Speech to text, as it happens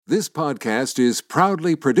This podcast is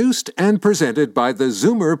proudly produced and presented by the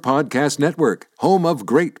Zoomer Podcast Network, home of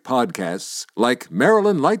great podcasts like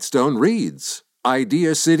Marilyn Lightstone Reads,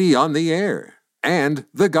 Idea City on the Air, and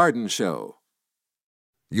The Garden Show.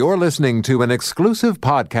 You're listening to an exclusive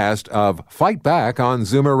podcast of Fight Back on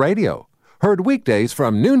Zoomer Radio, heard weekdays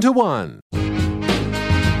from noon to 1.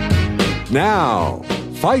 Now,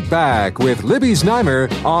 Fight Back with Libby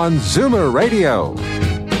Znaimer on Zoomer Radio.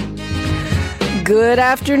 Good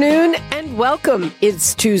afternoon and welcome.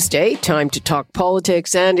 It's Tuesday, time to talk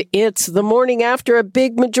politics, and it's the morning after a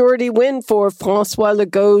big majority win for François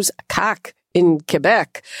Legault's CAQ in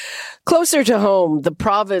Quebec. Closer to home, the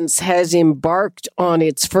province has embarked on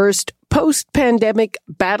its first post-pandemic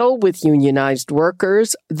battle with unionized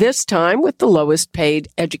workers, this time with the lowest paid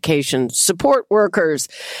education support workers.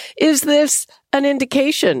 Is this an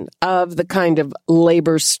indication of the kind of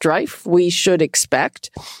labor strife we should expect?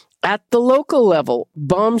 At the local level,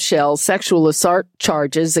 bombshell sexual assault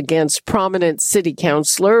charges against prominent city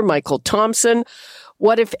councillor Michael Thompson.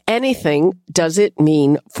 What, if anything, does it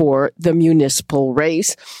mean for the municipal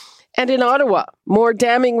race? And in Ottawa, more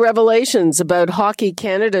damning revelations about Hockey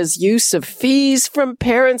Canada's use of fees from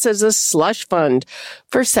parents as a slush fund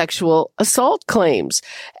for sexual assault claims.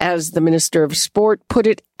 As the Minister of Sport put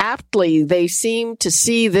it aptly, they seem to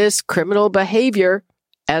see this criminal behavior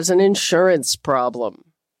as an insurance problem.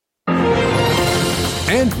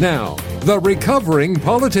 And now, the Recovering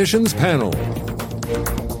Politicians Panel.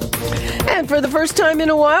 And for the first time in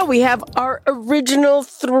a while, we have our original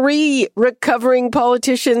three recovering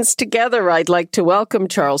politicians together. I'd like to welcome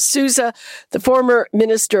Charles Sousa, the former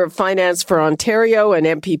Minister of Finance for Ontario and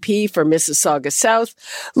MPP for Mississauga South,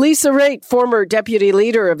 Lisa Raitt, former Deputy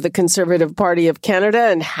Leader of the Conservative Party of Canada,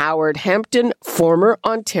 and Howard Hampton, former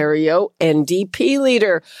Ontario NDP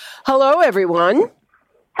Leader. Hello, everyone.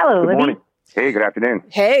 Hello, Libby. Good morning. Hey, good afternoon.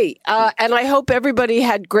 Hey, and I hope everybody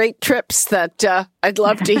had great trips that I'd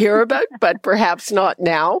love to hear about, but perhaps not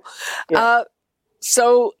now. Yeah.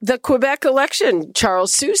 So the Quebec election,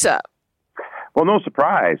 Charles Sousa. Well, no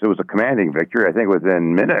surprise. It was a commanding victory. I think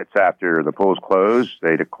within minutes after the polls closed,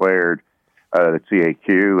 they declared the CAQ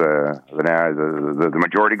the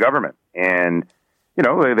majority government. And, you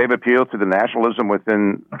know, they've appealed to the nationalism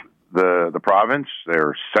within the province.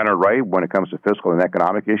 They're center-right when it comes to fiscal and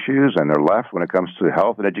economic issues, and they're left when it comes to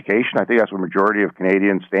health and education. I think that's where the majority of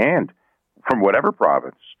Canadians stand from whatever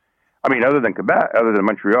province. I mean, other than Quebec, other than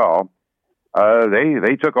Montreal,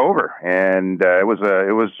 they took over, and it was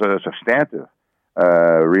a substantive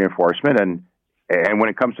reinforcement. And when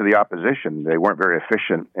it comes to the opposition, they weren't very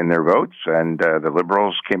efficient in their votes, and the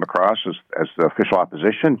Liberals came across as the official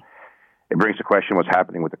opposition. It brings to question what's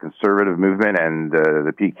happening with the conservative movement and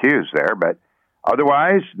the PQs there. But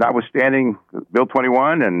otherwise, notwithstanding Bill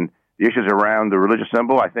 21 and the issues around the religious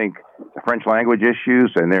symbol, I think the French language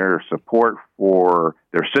issues and their support for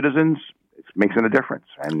their citizens makes a difference.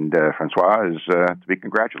 And Francois is to be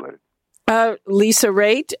congratulated. Lisa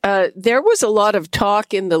Raitt, there was a lot of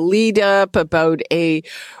talk in the lead up about a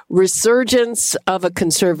resurgence of a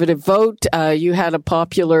conservative vote. You had a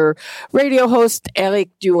popular radio host,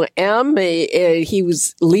 Éric Duhem. He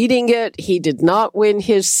was leading it. He did not win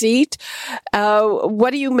his seat.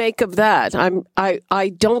 What do you make of that? I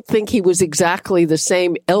don't think he was exactly the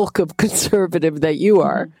same ilk of conservative that you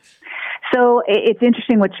are. So it's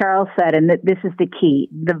interesting what Charles said, and this is the key.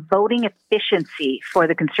 The voting efficiency for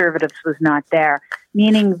the Conservatives was not there,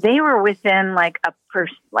 meaning they were within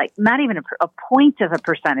not even a point of a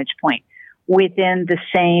percentage point within the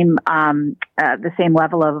same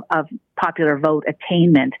level of popular vote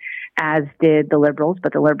attainment as did the Liberals,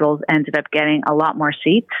 but the Liberals ended up getting a lot more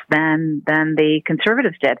seats than the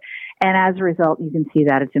Conservatives did. And as a result, you can see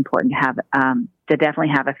that it's important to have to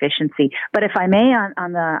definitely have efficiency. But if I may, on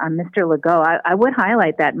Mr. Legault, I would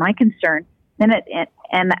highlight that my concern, and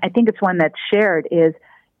I think it's one that's shared, is,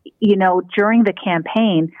 you know, during the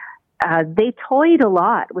campaign, they toyed a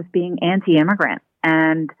lot with being anti-immigrant.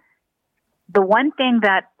 And the one thing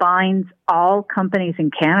that binds all companies in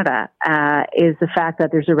Canada is the fact that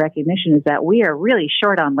there's a recognition is that we are really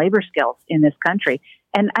short on labor skills in this country.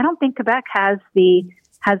 And I don't think Quebec has the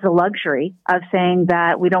luxury of saying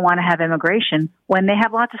that we don't want to have immigration when they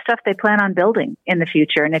have lots of stuff they plan on building in the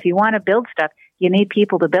future. And if you want to build stuff, you need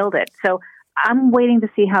people to build it. So I'm waiting to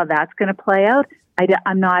see how that's going to play out.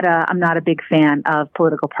 I'm not a big fan of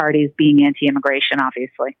political parties being anti-immigration,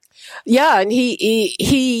 obviously. Yeah, and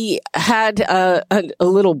he had a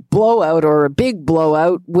little blowout or a big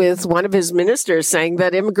blowout with one of his ministers saying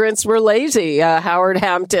that immigrants were lazy. Howard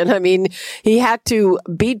Hampton. I mean, he had to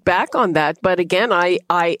beat back on that. But again,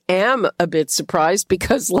 I am a bit surprised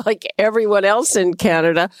because, like everyone else in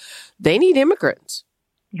Canada, they need immigrants.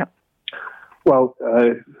 Yep. Well,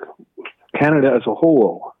 Canada as a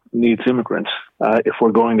whole needs immigrants if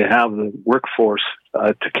we're going to have the workforce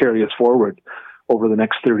to carry us forward over the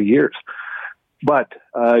next 30 years. But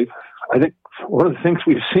I think one of the things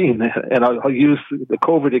we've seen, and I'll use the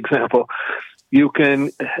COVID example, you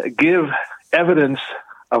can give evidence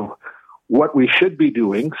of what we should be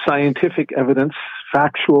doing, scientific evidence,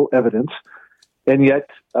 factual evidence, and yet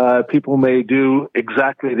people may do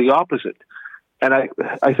exactly the opposite. And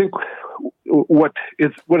I think what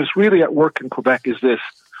is really at work in Quebec is this.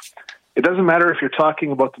 It doesn't matter if you're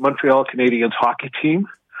talking about the Montreal Canadiens hockey team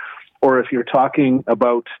or if you're talking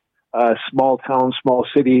about small town, small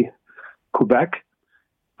city Quebec.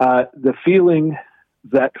 The feeling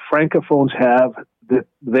that Francophones have that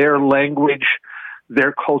their language,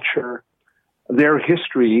 their culture, their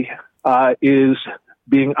history is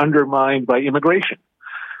being undermined by immigration.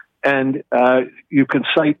 And you can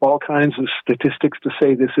cite all kinds of statistics to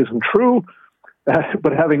say this isn't true,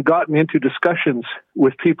 but having gotten into discussions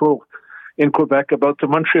with people in Quebec about the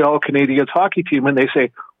Montreal Canadiens hockey team, and they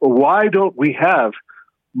say, well, why don't we have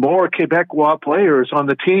more Quebecois players on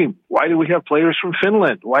the team? Why do we have players from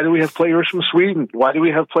Finland? Why do we have players from Sweden? Why do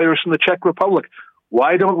we have players from the Czech Republic?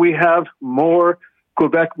 Why don't we have more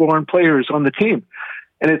Quebec-born players on the team?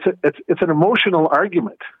 And it's an emotional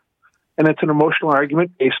argument. And it's an emotional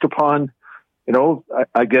argument based upon,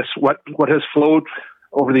 I guess what has flowed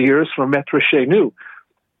over the years from Maître Chesnu.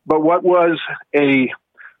 But what was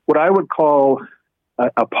what I would call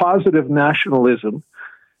a positive nationalism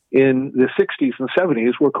in the 60s and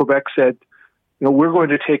 70s, where Quebec said, we're going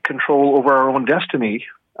to take control over our own destiny,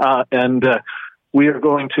 and we,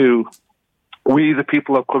 the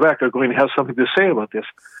people of Quebec, are going to have something to say about this.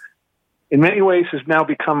 In many ways, has now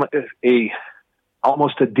become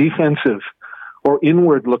almost a defensive or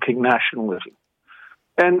inward-looking nationalism.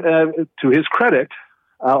 And to his credit,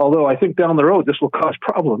 although I think down the road this will cause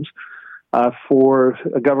problems for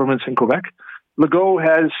governments in Quebec, Legault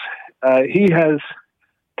has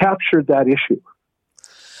captured that issue,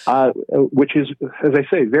 which is, as I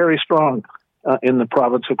say, very strong in the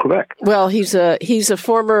province of Quebec. Well, he's a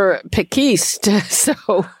former Péquiste,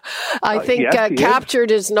 so I think yes,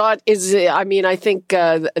 captured is not. I think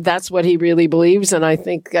that's what he really believes, and I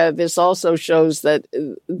think this also shows that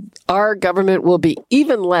our government will be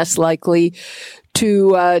even less likely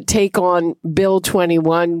to take on Bill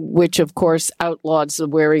 21, which of course outlaws the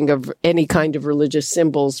wearing of any kind of religious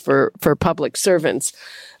symbols for public servants.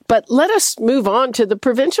 But let us move on to the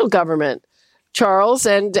provincial government, Charles.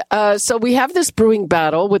 And so we have this brewing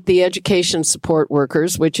battle with the education support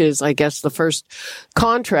workers, which is, I guess, the first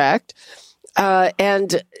contract.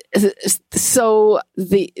 And so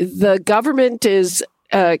the government is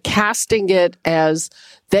casting it as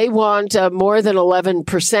they want more than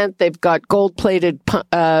 11%. They've got gold-plated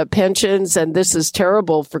pensions, and this is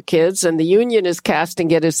terrible for kids. And the union is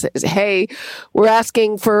casting it as, hey, we're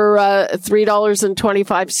asking for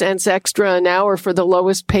 $3.25 extra an hour for the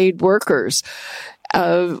lowest-paid workers.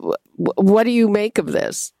 What do you make of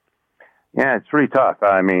this? Yeah, it's pretty tough.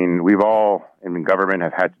 I mean, we've all in government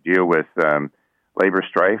have had to deal with labor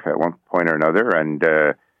strife at one point or another, and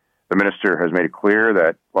the minister has made it clear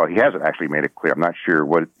that, well, he hasn't actually made it clear. I'm not sure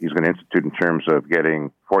what he's going to institute in terms of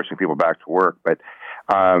forcing people back to work. But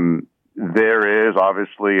there is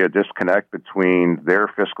obviously a disconnect between their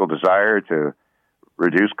fiscal desire to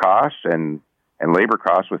reduce costs and labor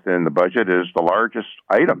costs within the budget is the largest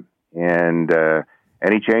item. And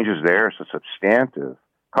any changes there is a substantive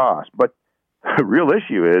cost. But the real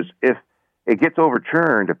issue is if it gets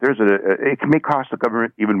overturned, if there's it may cost the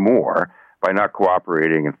government even more by not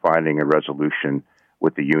cooperating and finding a resolution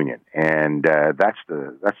with the union. And the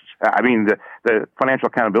Financial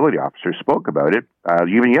Accountability Officer spoke about it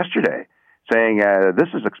even yesterday, saying this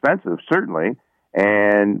is expensive, certainly,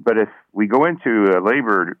 but if we go into a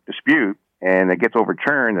labor dispute and it gets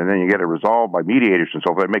overturned and then you get it resolved by mediators and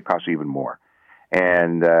so forth, it may cost even more.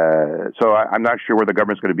 And so I'm not sure where the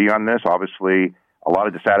government's going to be on this. Obviously, a lot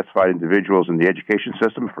of dissatisfied individuals in the education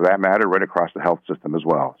system, for that matter, right across the health system as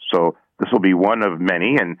well. So this will be one of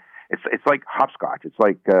many, and it's like hopscotch. It's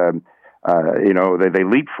like they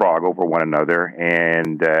leapfrog over one another,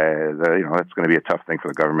 and that's going to be a tough thing for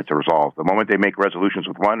the government to resolve. The moment they make resolutions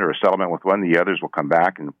with one or a settlement with one, the others will come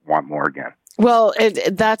back and want more again. Well,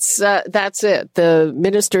 that's it. The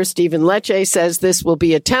minister, Stephen Lecce, says this will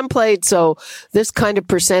be a template, so this kind of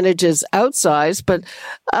percentage is outsized. But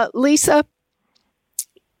Lisa,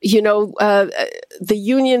 the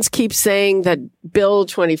unions keep saying that Bill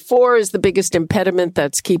 24 is the biggest impediment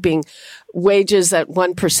that's keeping wages at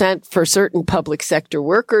 1% for certain public sector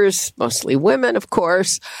workers, mostly women, of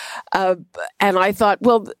course. And I thought,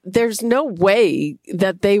 well, there's no way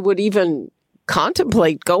that they would even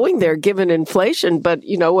contemplate going there given inflation. But,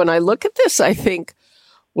 when I look at this, I think,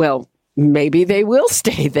 well, maybe they will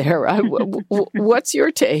stay there. What's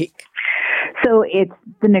your take? So it's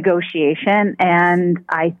the negotiation. And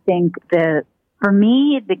I think for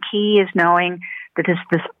me, the key is knowing that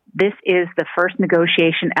this is the first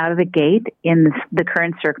negotiation out of the gate in the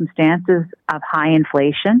current circumstances of high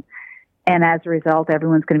inflation. And as a result,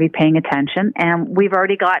 everyone's going to be paying attention. And we've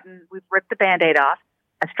ripped the Band-Aid off.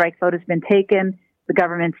 A strike vote has been taken. The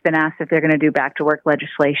government's been asked if they're going to do back to work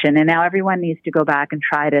legislation. And now everyone needs to go back and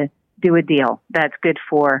try to do a deal that's good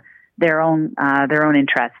for their own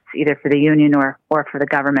interests, either for the union or for the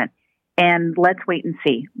government. And let's wait and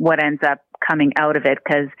see what ends up coming out of it.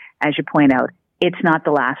 Because as you point out, it's not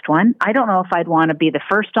the last one. I don't know if I'd want to be the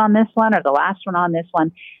first on this one or the last one on this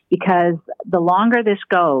one, because the longer this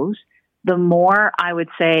goes, the more I would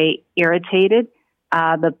say irritated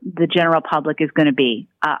the general public is going to be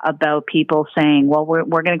about people saying, well, we're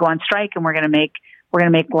going to go on strike and we're going to make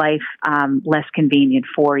life less convenient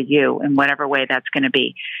for you in whatever way that's going to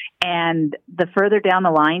be. And the further down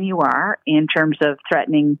the line you are in terms of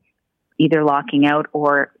threatening either locking out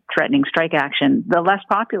or threatening strike action, the less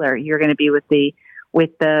popular you're going to be with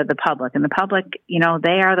the public. And the public,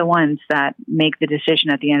 they are the ones that make the decision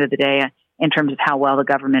at the end of the day in terms of how well the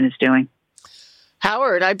government is doing.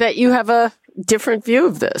 Howard, I bet you have a different view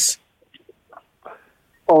of this.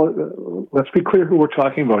 Well, let's be clear who we're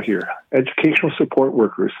talking about here. Educational support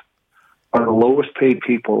workers are the lowest paid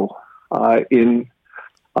people in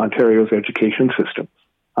Ontario's education system.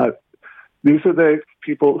 These are the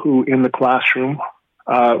people who, in the classroom,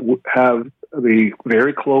 have the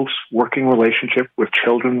very close working relationship with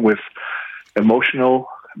children with emotional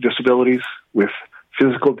disabilities, with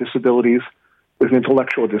physical disabilities, with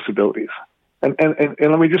intellectual disabilities. And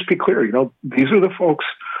let me just be clear, these are the folks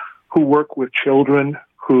who work with children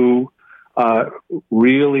who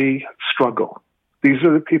really struggle. These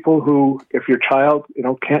are the people who, if your child,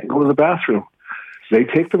 can't go to the bathroom, they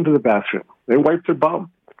take them to the bathroom. They wipe their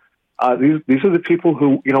bum. These are the people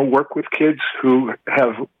who, work with kids who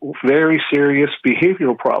have very serious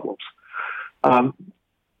behavioral problems.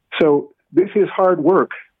 So this is hard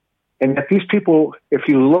work. And yet these people, if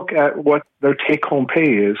you look at what their take-home pay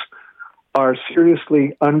is, are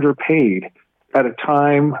seriously underpaid at a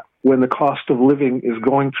time when the cost of living is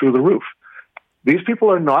going through the roof. These people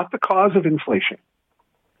are not the cause of inflation.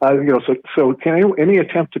 So any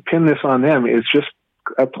attempt to pin this on them is just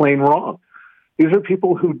plain wrong. These are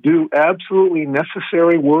people who do absolutely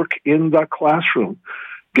necessary work in the classroom,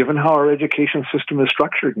 given how our education system is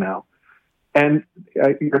structured now. And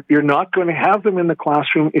you're not going to have them in the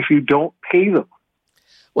classroom if you don't pay them.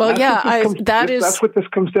 Well, that's what this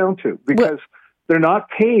comes down to, because they're not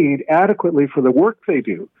paid adequately for the work they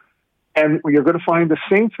do. And you're going to find the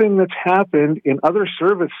same thing that's happened in other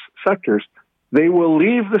service sectors. They will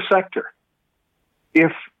leave the sector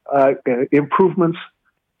if improvements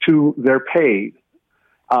to their pay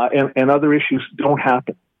and other issues don't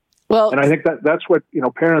happen. Well, and I think that's what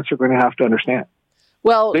parents are going to have to understand.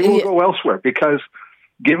 Well, they will go elsewhere because,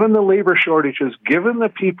 given the labor shortages, given the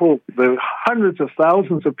the hundreds of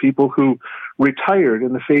thousands of people who retired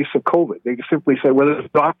in the face of COVID, they just simply said, whether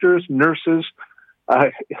it's doctors, nurses,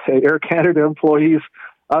 Air Canada employees,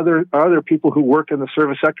 other people who work in the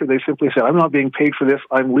service sector, they simply said, I'm not being paid for this,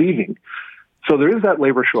 I'm leaving. So there is that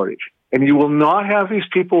labor shortage. And you will not have these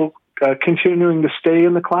people continuing to stay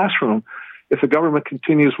in the classroom if the government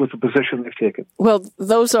continues with the position they've taken. Well,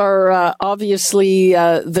 those are obviously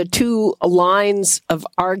the two lines of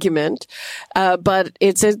argument, but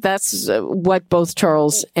that's what both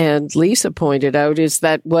Charles and Lisa pointed out, is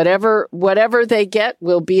that whatever they get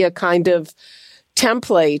will be a kind of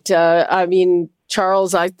template. I mean,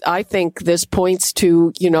 Charles, I think this points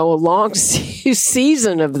to, a long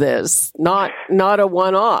season of this, not a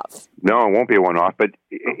one-off. No, it won't be a one-off, but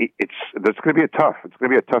it's going to be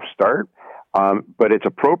a tough start. But it's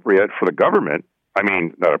appropriate for the government,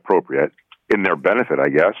 not appropriate, in their benefit, I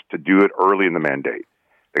guess, to do it early in the mandate.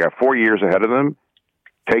 They got 4 years ahead of them.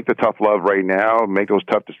 Take the tough love right now, make those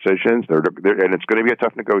tough decisions. And it's going to be a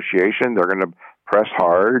tough negotiation. They're going to press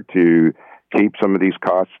hard to keep some of these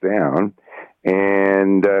costs down.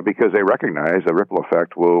 and because they recognize the ripple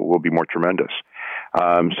effect will be more tremendous.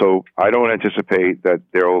 So I don't anticipate that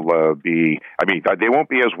there'll be. I mean, they won't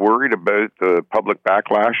be as worried about the public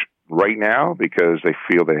backlash right now because they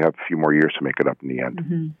feel they have a few more years to make it up in the end.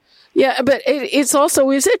 Mm-hmm. Yeah, but it's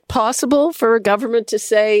also, is it possible for a government to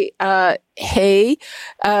say, hey,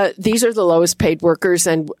 these are the lowest paid workers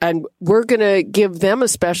and we're going to give them a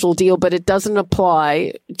special deal, but it doesn't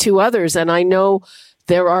apply to others? And I know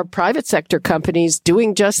there are private sector companies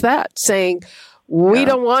doing just that, saying, we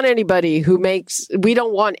don't want anybody we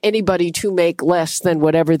don't want anybody to make less than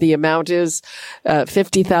whatever the amount is,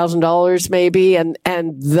 $50,000 maybe.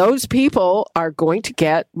 And those people are going to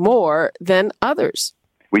get more than others.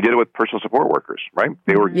 We did it with personal support workers, right?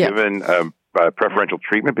 They were given preferential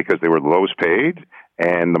treatment because they were the lowest paid,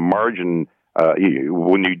 and the margin,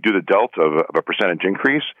 when you do the delta of a percentage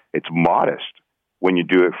increase, it's modest. When you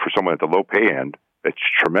do it for someone at the low pay end, it's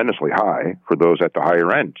tremendously high for those at the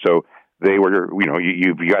higher end. So they were,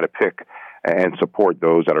 you've got to pick and support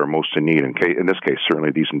those that are most in need. In this case,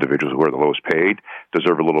 certainly these individuals who are the lowest paid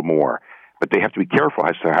deserve a little more. But they have to be careful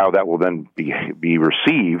as to how that will then be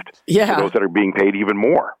received for those that are being paid even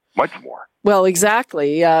more, much more. Well,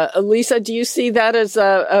 exactly. Lisa, do you see that as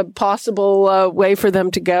a possible way for them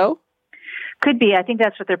to go? Could be. I think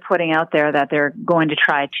that's what they're putting out there, that they're going to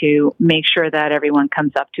try to make sure that everyone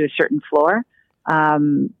comes up to a certain floor,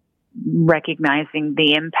 recognizing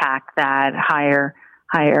the impact that higher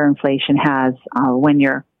inflation has when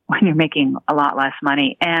you're making a lot less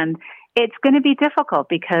money. And it's going to be difficult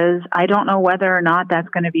because I don't know whether or not that's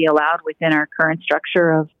going to be allowed within our current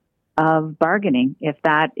structure of bargaining, if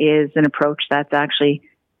that is an approach that's actually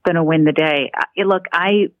going to win the day. Look,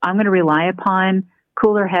 I'm going to rely upon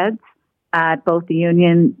cooler heads at both the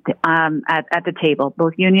union, at the table,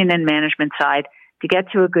 both union and management side, to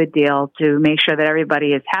get to a good deal, to make sure that everybody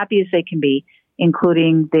is happy as they can be,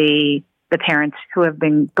 including the parents who have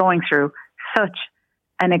been going through such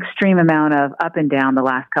an extreme amount of up and down the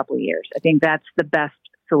last couple of years. I think that's the best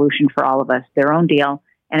solution for all of us, their own deal,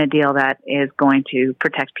 and a deal that is going to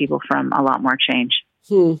protect people from a lot more change.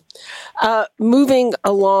 Moving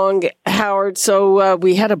along, Howard, so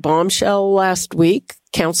we had a bombshell last week.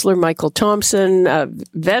 Councillor Michael Thompson, a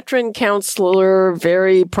veteran councillor,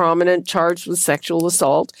 very prominent, charged with sexual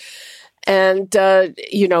assault. And,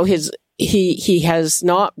 He has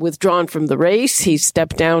not withdrawn from the race. He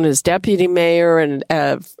stepped down as deputy mayor and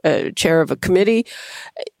chair of a committee.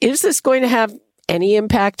 Is this going to have any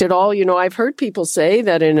impact at all? I've heard people say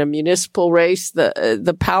that in a municipal race,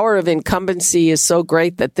 the power of incumbency is so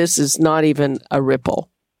great that this is not even a ripple.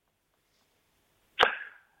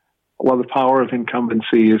 Well, the power of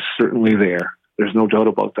incumbency is certainly there. There's no doubt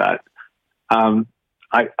about that.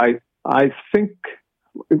 I think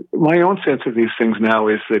my own sense of these things now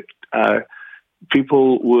is that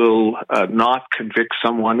people will not convict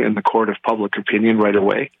someone in the court of public opinion right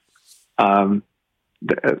away.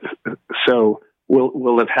 So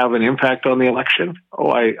will it have an impact on the election?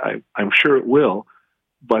 Oh, I'm sure it will,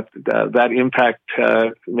 but that impact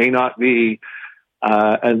may not be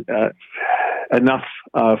enough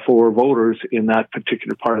for voters in that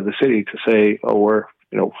particular part of the city to say, oh,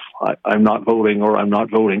 I'm not voting, or I'm not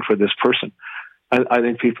voting for this person. I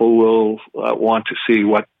think people will want to see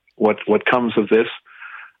what comes of this.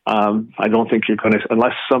 I don't think you're going to,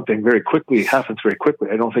 unless something happens very quickly,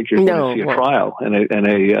 I don't think you're going to see a trial and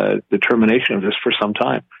a determination of this for some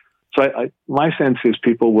time. So my sense is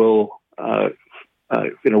people will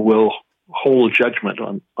hold judgment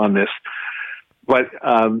on this, but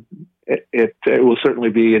it will certainly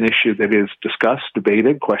be an issue that is discussed,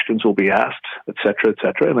 debated, questions will be asked, et cetera,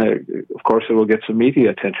 and of course it will get some media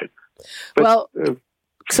attention. But,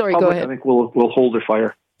 sorry, public, go ahead. I think we'll hold their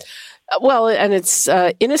fire. Well, and it's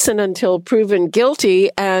innocent until proven guilty.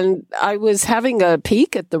 And I was having a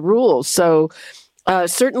peek at the rules. So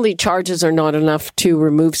certainly charges are not enough to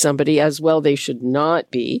remove somebody, as well they should not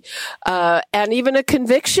be. And even a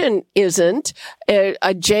conviction isn't.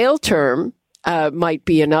 A jail term might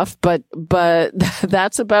be enough, but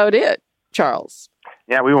that's about it, Charles.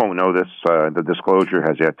 Yeah, we won't know this. The disclosure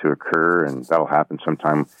has yet to occur, and that'll happen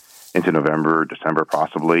sometime into November, December,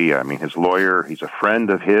 possibly. I mean, his lawyer, he's a friend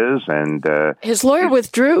of his, and his lawyer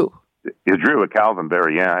withdrew. He withdrew at Calvin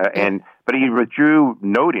Barry, but he withdrew,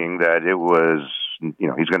 noting that it was,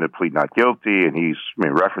 he's going to plead not guilty, and he's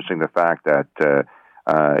referencing the fact that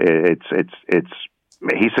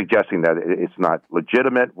he's suggesting that it's not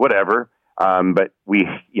legitimate, whatever. But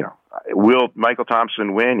will Michael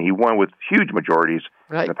Thompson win? He won with huge majorities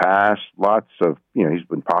in the past. Lots of, he's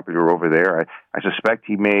been popular over there. I suspect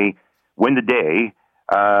he may win the day,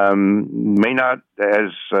 may not,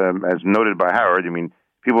 as noted by Howard, I mean,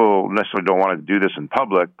 people necessarily don't want to do this in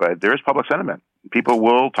public, but there is public sentiment. People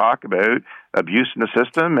will talk about abuse in the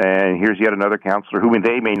system, and here's yet another counselor who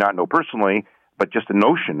they may not know personally, but just the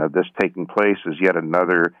notion of this taking place is yet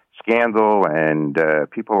another scandal, and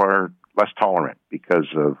people are less tolerant because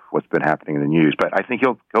of what's been happening in the news. But I think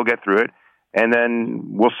he'll get through it, and then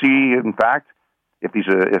we'll see, in fact, if he's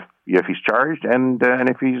charged and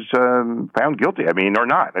if he's found guilty. I mean, or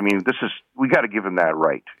not. I mean, we got to give him that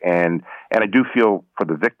right, and I do feel for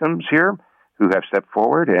the victims here who have stepped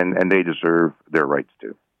forward, and they deserve their rights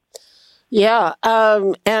too. Yeah,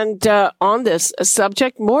 and on this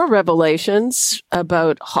subject, more revelations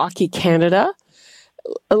about Hockey Canada.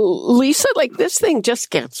 Lisa, like, this thing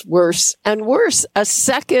just gets worse and worse. A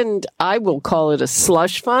second, I will call it a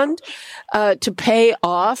slush fund, to pay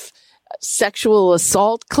off sexual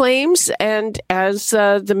assault claims. And as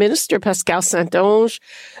the minister, Pascal Saint-Onge,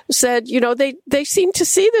 said, they seem to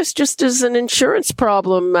see this just as an insurance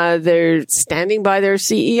problem. They're standing by their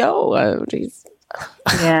CEO.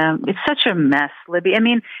 Yeah, it's such a mess, Libby. I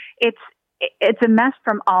mean, it's a mess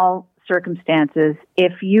from all circumstances.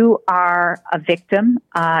 If you are a victim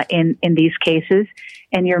in these cases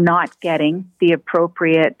and you're not getting the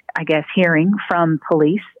appropriate, I guess, hearing from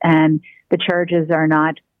police and the charges are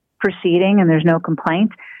not proceeding and there's no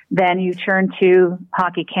complaint, then you turn to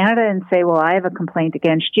Hockey Canada and say, well, I have a complaint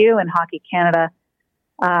against you, and Hockey Canada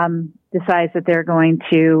decides that they're going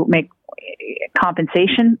to make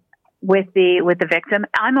compensation with the victim.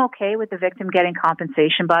 I'm okay with the victim getting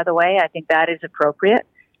compensation, by the way. I think that is appropriate.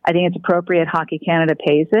 I think it's appropriate Hockey Canada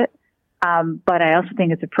pays it. But I also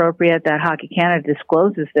think it's appropriate that Hockey Canada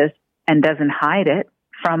discloses this and doesn't hide it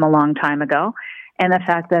from a long time ago. And the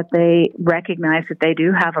fact that they recognize that they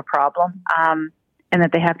do have a problem, and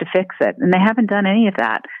that they have to fix it. And they haven't done any of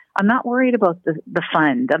that. I'm not worried about the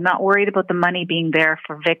fund. I'm not worried about the money being there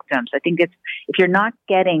for victims. I think if you're not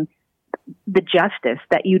getting the justice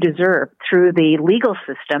that you deserve through the legal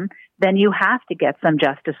system, then you have to get some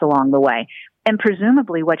justice along the way. And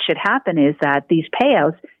presumably what should happen is that these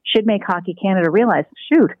payouts should make Hockey Canada realize,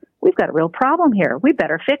 shoot, we've got a real problem here. We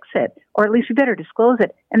better fix it, or at least we better disclose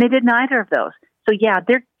it. And they did neither of those. So yeah,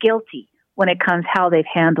 they're guilty when it comes how they've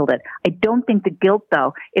handled it. I don't think the guilt,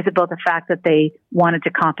 though, is about the fact that they wanted to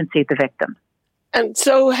compensate the victim. And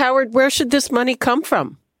so, Howard, where should this money come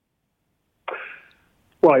from?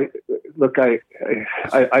 Well,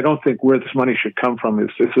 I don't think where this money should come from is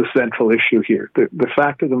the central issue here. The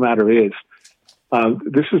fact of the matter is,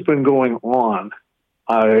 this has been going on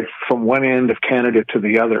from one end of Canada to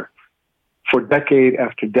the other for decade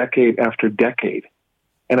after decade after decade.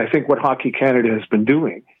 And I think what Hockey Canada has been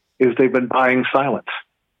doing is they've been buying silence.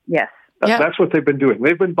 Yes. That's what they've been doing.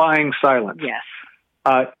 They've been buying silence. Yes.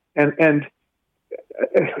 And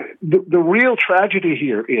the real tragedy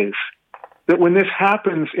here is that when this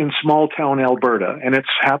happens in small town Alberta, and it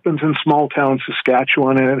happens in small town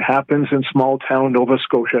Saskatchewan, and it happens in small town Nova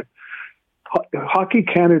Scotia, Hockey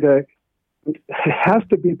Canada has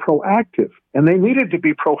to be proactive. And they needed to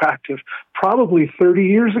be proactive probably 30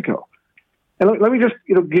 years ago. And let me just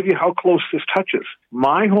give you how close this touches.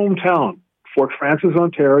 My hometown, Fort Frances,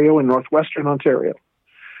 Ontario, in northwestern Ontario,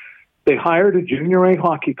 they hired a junior A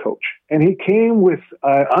hockey coach, and he came with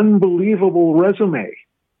an unbelievable resume.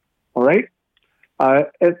 All right?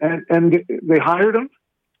 And they hired him,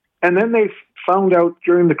 and then they found out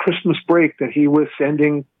during the Christmas break that he was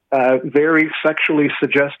sending very sexually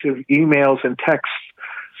suggestive emails and texts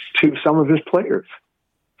to some of his players.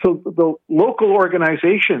 So the local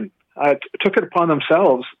organization took it upon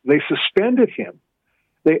themselves. They suspended him.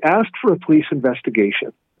 They asked for a police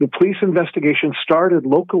investigation. The police investigation started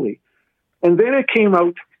locally. And then it came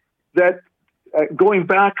out that going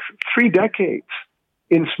back 3 decades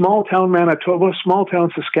in small town Manitoba, small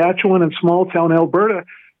town Saskatchewan, and small town Alberta,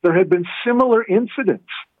 there had been similar incidents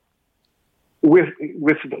with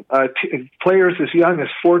players as young as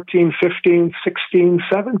 14, 15, 16,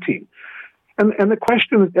 17. And the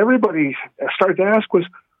question that everybody started to ask was,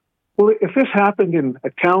 well, if this happened in a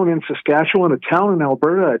town in Saskatchewan, a town in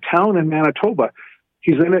Alberta, a town in Manitoba,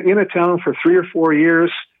 he's in a town for 3 or 4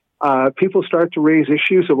 years, people start to raise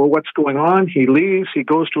issues of, well, what's going on? He leaves, he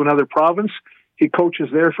goes to another province, he coaches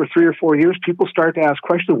there for 3 or 4 years. People start to ask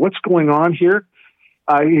questions, what's going on here?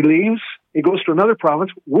 He leaves, he goes to another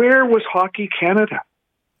province. Where was Hockey Canada?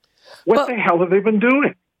 What the hell have they been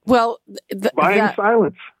doing? Well, buying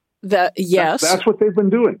silence. Yes. That's what they've been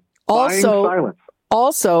doing. Buying silence.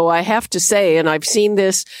 Also, I have to say, and I've seen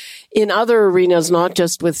this in other arenas, not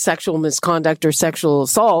just with sexual misconduct or sexual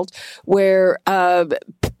assault, where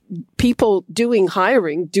people doing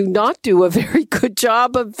hiring do not do a very good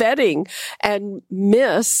job of vetting and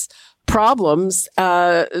miss problems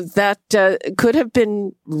that could have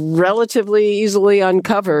been relatively easily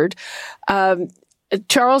uncovered.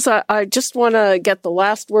 Charles, I just want to get the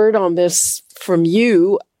last word on this from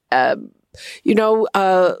you.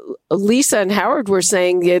 Lisa and Howard were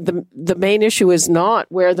saying the main issue is not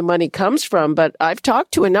where the money comes from, but I've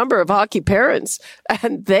talked to a number of hockey parents,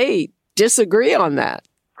 and they disagree on that.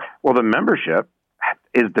 Well, the membership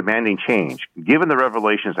is demanding change. Given the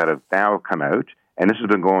revelations that have now come out, and this has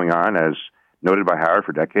been going on, as noted by Howard,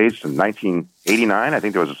 for decades, since 1989, I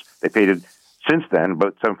think they paid it since then,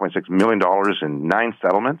 about $7.6 million in 9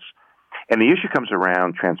 settlements. And the issue comes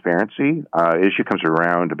around transparency. The issue comes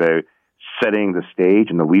around about setting the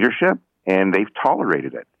stage and the leadership, and they've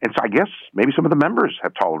tolerated it. And so I guess maybe some of the members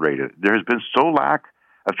have tolerated it. There has been so lack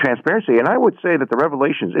of transparency. And I would say that the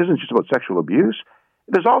revelations isn't just about sexual abuse.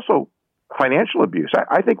 There's also financial abuse.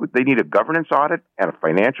 I think they need a governance audit and a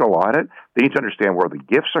financial audit. They need to understand where the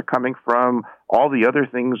gifts are coming from, all the other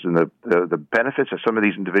things and the benefits that some of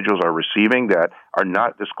these individuals are receiving that are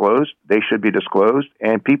not disclosed. They should be disclosed.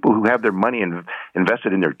 And people who have their money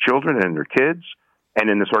invested in their children and their kids and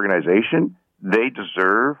in this organization, they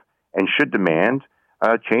deserve and should demand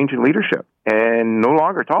change in leadership and no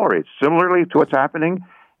longer tolerate. Similarly to what's happening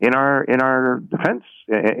in our defense,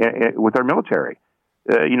 with our military.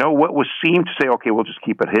 What was seen to say, okay, we'll just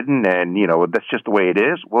keep it hidden, and that's just the way it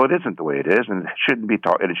is. Well, it isn't the way it is, and it shouldn't be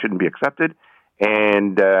it shouldn't be accepted.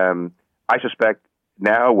 And I suspect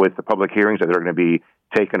now, with the public hearings that are going to be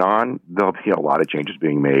taken on, there'll be a lot of changes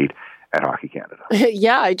being made at Hockey Canada.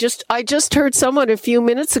 Yeah, I just heard someone a few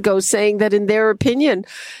minutes ago saying that, in their opinion,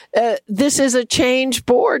 this is a change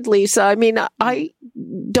board, Lisa. I mean, I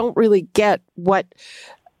don't really get what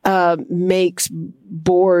makes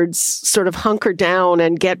boards sort of hunker down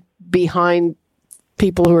and get behind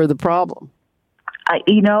people who are the problem.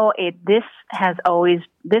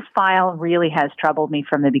 This file really has troubled me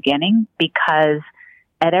from the beginning, because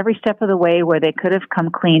at every step of the way where they could have come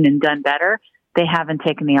clean and done better, they haven't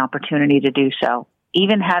taken the opportunity to do so.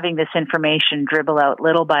 Even having this information dribble out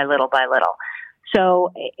little by little by little.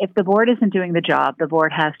 So if the board isn't doing the job, the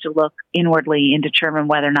board has to look inwardly and determine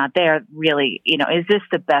whether or not they're really, is this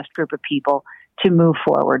the best group of people to move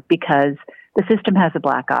forward? Because the system has a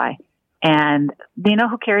black eye. And they know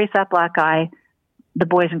who carries that black eye? The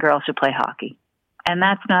boys and girls who play hockey. And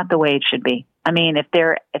that's not the way it should be. I mean, if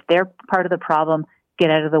they're part of the problem, get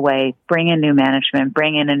out of the way, bring in new management,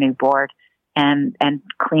 bring in a new board, and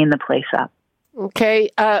clean the place up. Okay.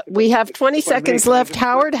 We have 20 seconds left.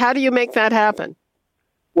 Howard, how do you make that happen?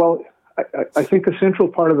 Well, I think a central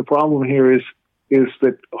part of the problem here is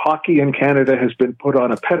that hockey in Canada has been put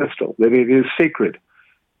on a pedestal, that it is sacred.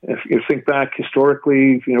 If you think back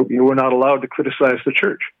historically, you were not allowed to criticize the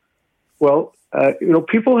church. Well,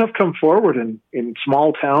 people have come forward in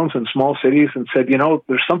small towns and small cities and said,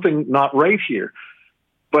 there's something not right here.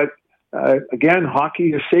 But again,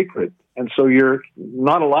 hockey is sacred, and so you're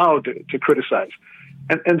not allowed to criticize.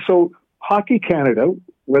 And so Hockey Canada,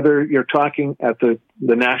 whether you're talking at the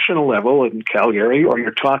national level in Calgary or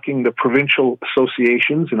you're talking the provincial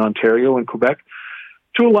associations in Ontario and Quebec,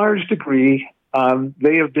 to a large degree,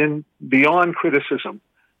 they have been beyond criticism,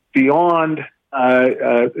 beyond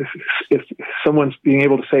if someone's being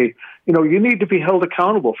able to say, you need to be held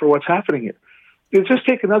accountable for what's happening here. Just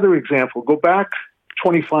take another example. Go back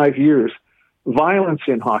 25 years, violence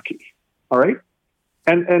in hockey, all right?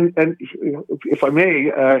 And if I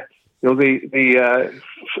may, the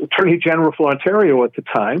Attorney General for Ontario at the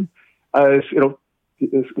time,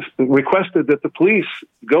 requested that the police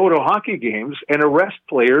go to hockey games and arrest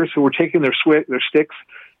players who were taking their sticks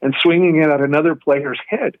and swinging it at another player's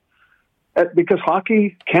head, because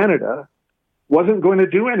Hockey Canada wasn't going to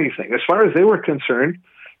do anything. As far as they were concerned,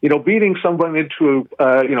 beating someone into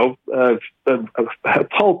a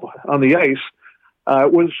pulp on the ice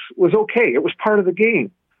was okay. It was part of the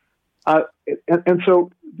game. And so,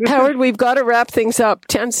 Howard, we've got to wrap things up.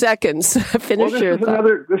 10 seconds. Finish your thought.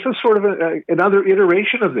 This is sort of another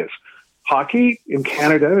iteration of this. Hockey in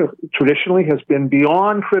Canada traditionally has been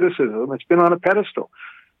beyond criticism. It's been on a pedestal.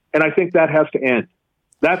 And I think that has to end.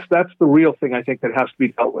 That's the real thing I think that has to be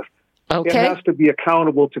dealt with. Okay. It has to be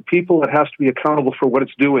accountable to people. It has to be accountable for what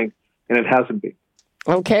it's doing, and it hasn't been.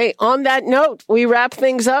 Okay. On that note, we wrap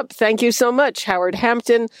things up. Thank you so much, Howard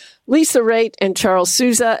Hampton, Lisa Raitt, and Charles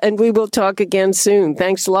Sousa, and we will talk again soon.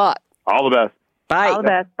 Thanks a lot. All the best. Bye. All the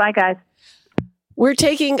best. Bye, guys. We're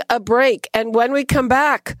taking a break, and when we come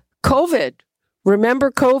back, COVID. Remember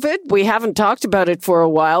COVID? We haven't talked about it for a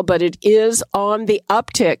while, but it is on the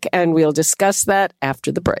uptick, and we'll discuss that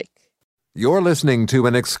after the break. You're listening to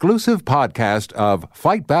an exclusive podcast of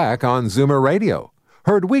Fight Back on Zoomer Radio.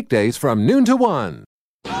 Heard weekdays from noon to 1.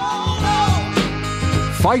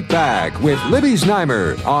 Fight Back with Libby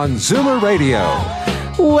Znaimer on Zoomer Radio.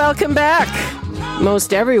 Welcome back.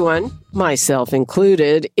 Most everyone, myself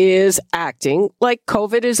included, is acting like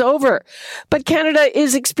COVID is over. But Canada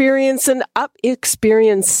is experiencing an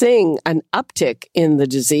uptick in the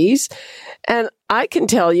disease. And I can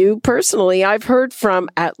tell you personally, I've heard from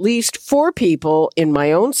at least 4 people in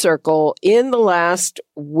my own circle in the last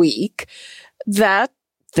week that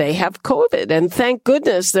they have COVID. And thank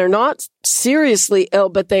goodness they're not seriously ill,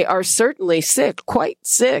 but they are certainly sick, quite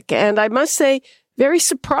sick. And I must say, very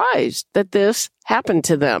surprised that this happened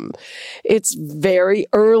to them. It's very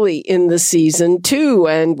early in the season, too,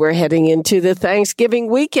 and we're heading into the Thanksgiving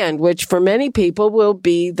weekend, which for many people will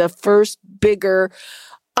be the first bigger,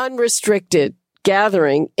 unrestricted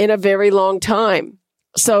gathering in a very long time.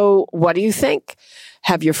 So what do you think?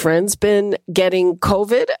 Have your friends been getting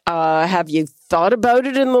COVID? Have you thought about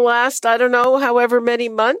it in the last, I don't know, however many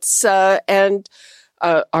months? And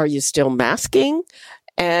are you still masking?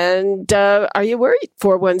 And are you worried?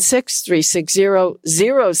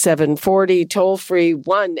 416-360-0740, toll free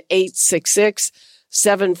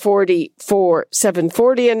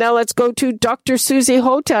 1-866-740-4740. And now let's go to Dr. Susie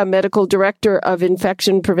Hota, Medical Director of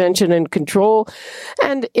Infection Prevention and Control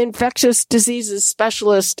and Infectious Diseases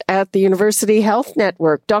Specialist at the University Health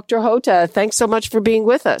Network. Dr. Hota, thanks so much for being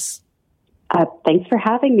with us. Thanks for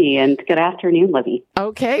having me, and good afternoon, Libby.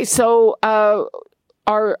 Okay, so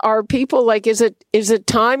are people like, is it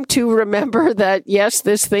time to remember that, yes,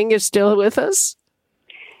 this thing is still with us?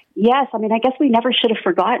 Yes. I mean, I guess we never should have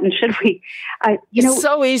forgotten, should we? It's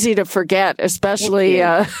so easy to forget, especially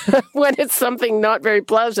when it's something not very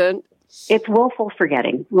pleasant. It's willful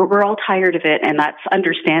forgetting. We're all tired of it, and that's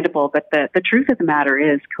understandable. But the truth of the matter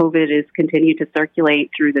is COVID has continued to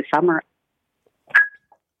circulate through the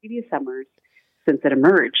previous summers since it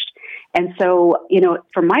emerged. And so,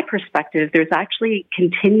 from my perspective, there's actually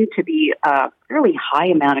continued to be a really high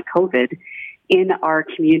amount of COVID in our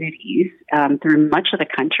communities through much of the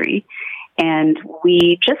country. And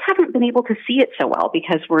we just haven't been able to see it so well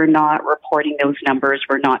because we're not reporting those numbers.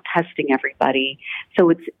 We're not testing everybody. So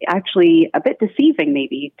it's actually a bit deceiving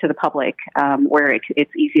maybe to the public where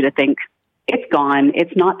it's easy to think it's gone.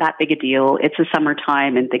 It's not that big a deal. It's the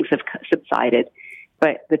summertime and things have subsided.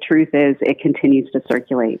 But the truth is, it continues to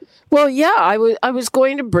circulate. Well, yeah, I was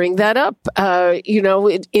going to bring that up.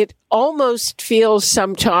 It almost feels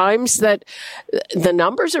sometimes that the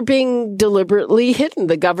numbers are being deliberately hidden.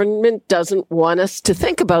 The government doesn't want us to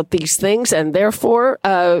think about these things, and therefore,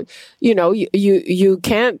 you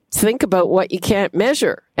can't think about what you can't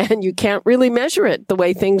measure, and you can't really measure it the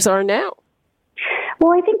way things are now.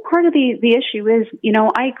 Well, I think part of the issue is,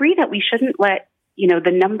 I agree that we shouldn't let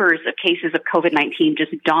the numbers of cases of COVID-19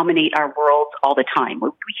 just dominate our world all the time.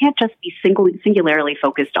 We can't just be singularly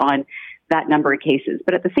focused on that number of cases.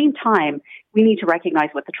 But at the same time, we need to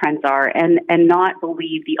recognize what the trends are and not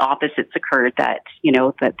believe the opposites occurred, that,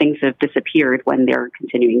 that things have disappeared when they're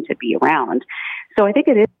continuing to be around. So I think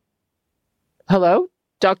it is. Hello,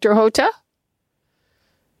 Dr. Hota?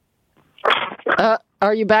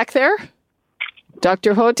 Are you back there?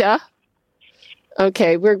 Dr. Hota?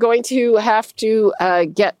 Okay, we're going to have to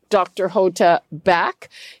get Dr. Hota back.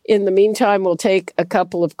 In the meantime, we'll take a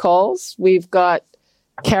couple of calls. We've got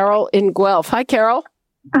Carol in Guelph. Hi, Carol.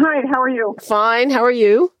 Hi, how are you? Fine. How are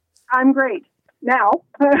you? I'm great. Now,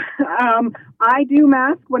 I do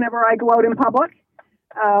mask whenever I go out in public,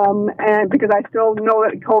 and because I still know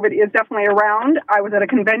that COVID is definitely around. I was at a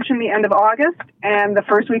convention the end of August, and the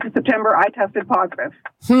first week of September, I tested positive.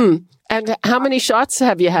 And how many shots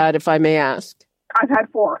have you had, if I may ask? I've had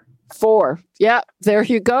 4. 4. Yeah, there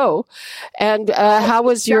you go. And how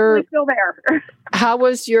was your? Still there. How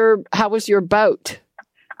was your bout?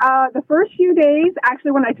 The first few days,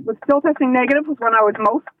 actually, when I was still testing negative, was when I was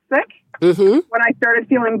most sick. Mm-hmm. When I started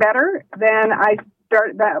feeling better, then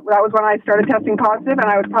that was when I started testing positive,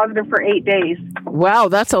 and I was positive for 8 days. Wow,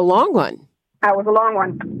 that's a long one. That was a long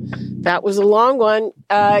one. That was a long one.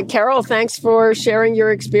 Carol, thanks for sharing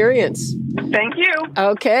your experience. Thank you.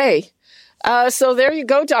 Okay. So there you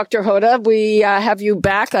go, Dr. Hota. We have you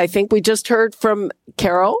back. I think we just heard from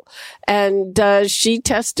Carol, and she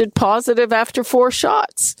tested positive after 4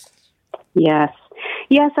 shots. Yes.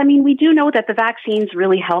 I mean, we do know that the vaccines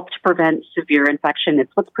really help to prevent severe infection.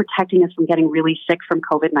 It's what's protecting us from getting really sick from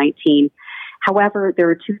COVID-19. However, there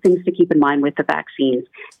are two things to keep in mind with the vaccines.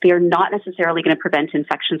 They are not necessarily going to prevent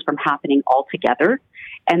infections from happening altogether.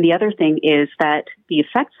 And the other thing is that the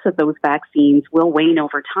effects of those vaccines will wane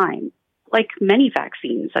over time, like many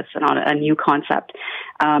vaccines. That's not a new concept.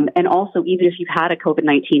 And also, even if you've had a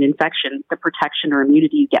COVID-19 infection, the protection or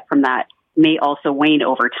immunity you get from that may also wane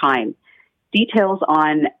over time. Details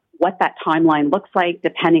on what that timeline looks like,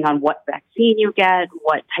 depending on what vaccine you get,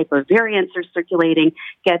 what type of variants are circulating,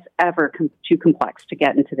 gets ever too complex to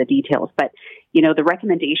get into the details. But, the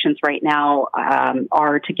recommendations right now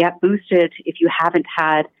are to get boosted if you haven't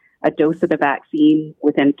had a dose of the vaccine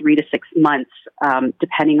within 3 to 6 months,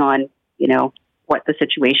 depending on, what the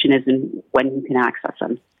situation is and when you can access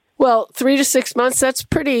them. Well, 3 to 6 months, that's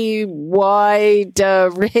pretty wide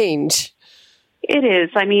range. It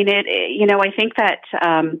is. I mean, I think that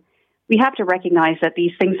we have to recognize that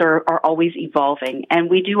these things are always evolving, and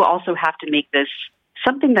we do also have to make this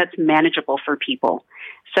something that's manageable for people.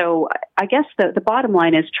 So I guess the bottom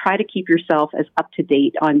line is try to keep yourself as up to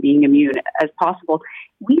date on being immune as possible.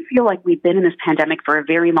 We feel like we've been in this pandemic for a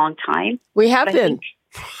very long time. We have been.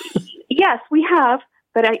 Yes, we have.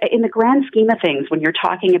 But in the grand scheme of things, when you're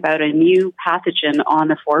talking about a new pathogen on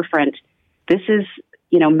the forefront, this is,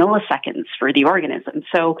 milliseconds for the organism.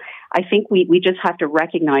 So I think we just have to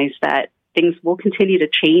recognize that things will continue to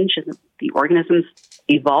change and the organism's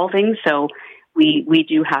evolving. So we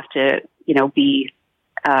do have to, be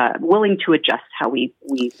willing to adjust how we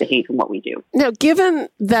behave and what we do. Now, given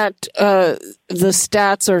that the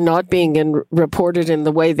stats are not being reported in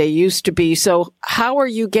the way they used to be, so how are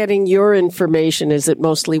you getting your information? Is it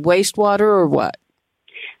mostly wastewater or what?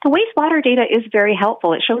 The wastewater data is very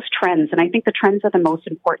helpful. It shows trends, and I think the trends are the most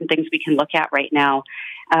important things we can look at right now.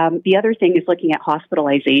 The other thing is looking at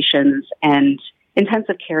hospitalizations and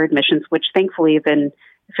intensive care admissions, which thankfully have been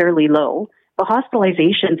fairly low. But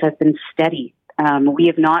hospitalizations have been steady. We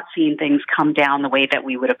have not seen things come down the way that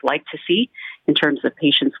we would have liked to see in terms of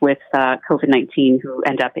patients with COVID-19 who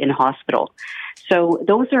end up in hospital. So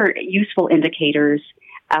those are useful indicators.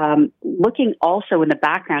 Looking also in the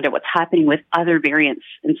background at what's happening with other variants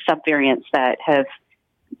and subvariants that have,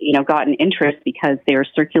 gotten interest because they're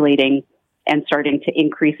circulating and starting to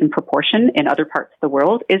increase in proportion in other parts of the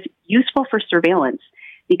world is useful for surveillance,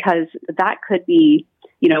 because that could be,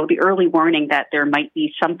 the early warning that there might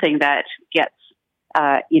be something that gets,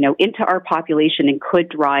 into our population and could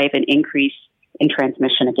drive an increase in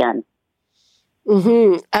transmission again.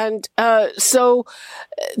 Mm-hmm. And so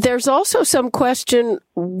there's also some question,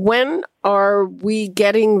 when are we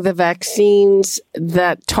getting the vaccines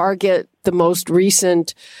that target the most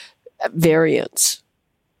recent variants?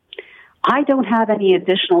 I don't have any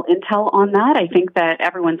additional intel on that. I think that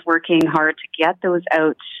everyone's working hard to get those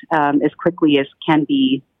out as quickly as can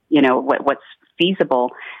be, what's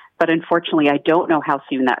feasible. But unfortunately, I don't know how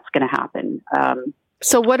soon that's going to happen.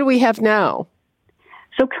 So what do we have now?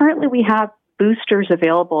 So currently we have boosters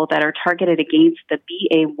available that are targeted against the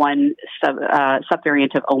BA.1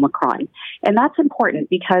 subvariant of Omicron. And that's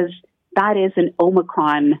important because that is an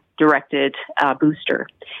Omicron-directed booster.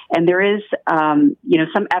 And there is,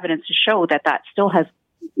 some evidence to show that still has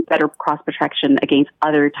better cross-protection against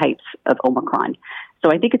other types of Omicron.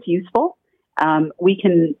 So I think it's useful. We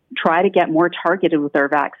can try to get more targeted with our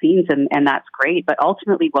vaccines, and that's great. But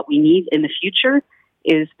ultimately, what we need in the future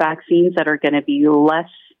is vaccines that are going to be less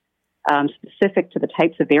specific to the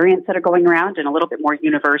types of variants that are going around and a little bit more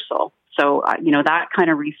universal. So, that kind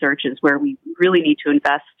of research is where we really need to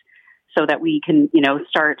invest so that we can,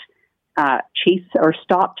 start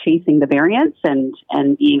stop chasing the variants and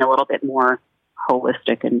being a little bit more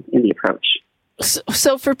holistic in the approach.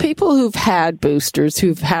 So for people who've had boosters,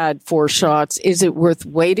 who've had 4 shots, is it worth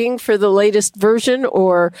waiting for the latest version,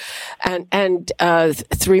 or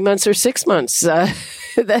 3 months or 6 months?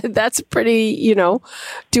 That's pretty,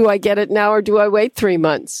 do I get it now or do I wait 3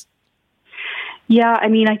 months? Yeah, I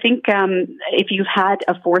mean, I think if you've had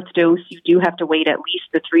a 4th dose, you do have to wait at least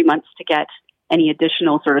the 3 months to get any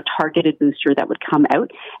additional sort of targeted booster that would come out.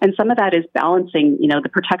 And some of that is balancing, the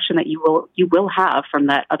protection that you will have from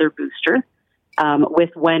that other booster.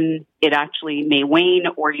 With when it actually may wane,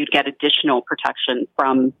 or you'd get additional protection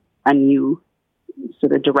from a new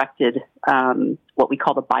sort of directed, what we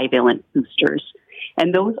call the bivalent boosters.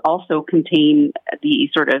 And those also contain the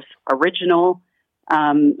sort of original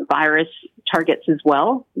virus targets as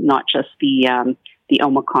well, not just the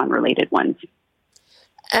Omicron-related ones.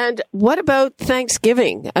 And what about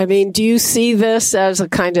Thanksgiving? I mean, do you see this as a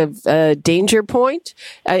kind of danger point?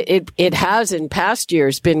 It has in past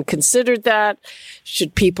years been considered that.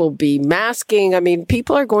 Should people be masking? I mean,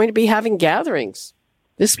 people are going to be having gatherings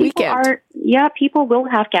this weekend. People will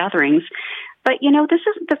have gatherings. But, this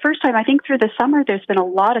isn't the first time. I think through the summer, there's been a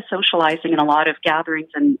lot of socializing and a lot of gatherings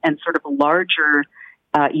and sort of larger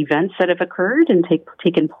events that have occurred and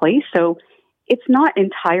taken place. So it's not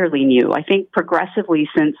entirely new. I think progressively,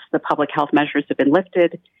 since the public health measures have been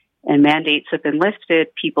lifted and mandates have been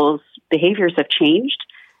lifted, people's behaviors have changed.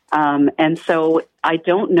 And so I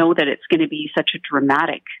don't know that it's going to be such a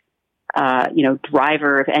dramatic,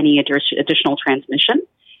 driver of any additional transmission.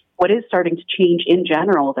 What is starting to change in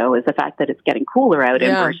general, though, is the fact that it's getting cooler out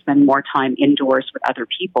and we're spending more time indoors with other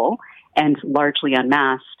people and largely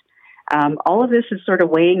unmasked. All of this is sort of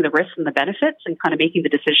weighing the risks and the benefits and kind of making the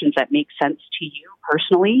decisions that make sense to you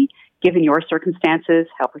personally, given your circumstances,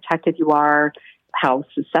 how protected you are, how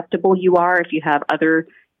susceptible you are if you have other,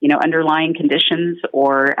 underlying conditions,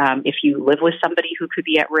 or if you live with somebody who could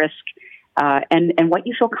be at risk, and what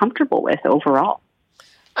you feel comfortable with overall.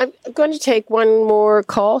 I'm going to take one more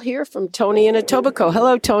call here from Tony in Etobicoke.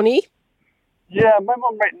 Hello, Tony. Yeah, my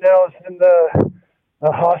mom right now is in the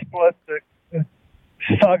hospital at the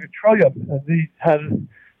Mississauga Trillium. They had an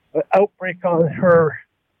outbreak on her,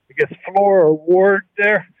 floor or ward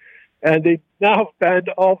there, and they now banned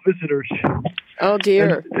all visitors. Oh,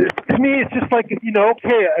 dear. And to me, it's just like,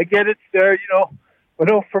 okay, I get it's there, but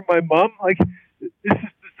for my mom, this is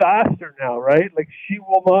disaster now, right? She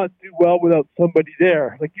will not do well without somebody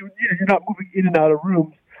there. You're not moving in and out of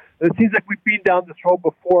rooms. And it seems like we've been down this road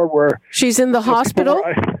before where... She's in the hospital?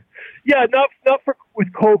 Not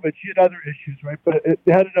with COVID. She had other issues, right? But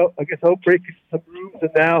they had an outbreak in some rooms, and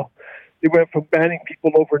now they went from banning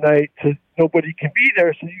people overnight to nobody can be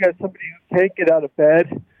there. So you got somebody who can't get out of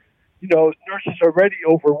bed. Nurses are already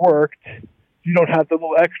overworked. You don't have the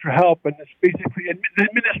little extra help, and it's basically the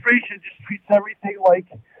administration just treats everything like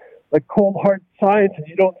cold hard science, and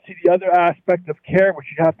you don't see the other aspect of care, which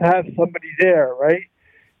you have to have somebody there, right?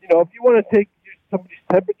 If you want to take somebody's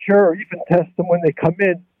temperature or even test them when they come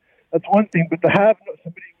in, that's one thing. But to have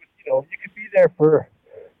somebody with, you could be there for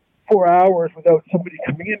 4 hours without somebody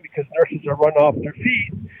coming in because nurses are run off their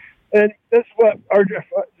feet, and that's what our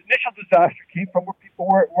initial disaster came from, where people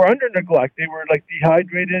were under neglect. They were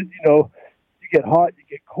dehydrated. You get hot, you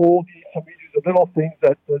get cold, you need somebody to do the little things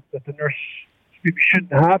that the nurse maybe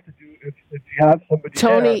shouldn't have to do if you have somebody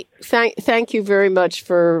Tony, there. Thank you very much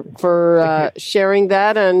for sharing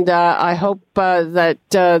that, and I hope that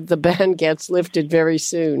the ban gets lifted very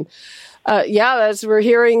soon. As we're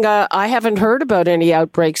hearing, I haven't heard about any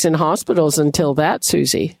outbreaks in hospitals until that,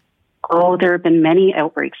 Susie. Oh, there have been many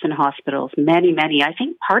outbreaks in hospitals, many, many. I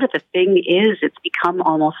think part of the thing is it's become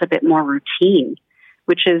almost a bit more routine,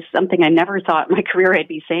 which is something I never thought in my career I'd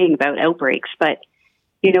be saying about outbreaks. But,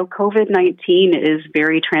 COVID-19 is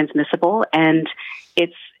very transmissible, and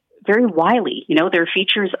it's very wily. There are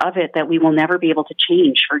features of it that we will never be able to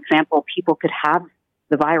change. For example, people could have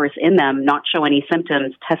the virus in them, not show any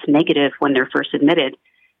symptoms, test negative when they're first admitted,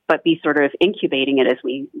 but be sort of incubating it, as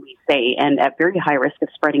we say, and at very high risk of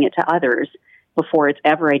spreading it to others before it's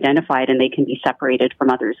ever identified and they can be separated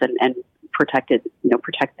from others and protect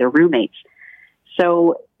their roommates.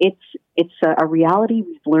 So it's a reality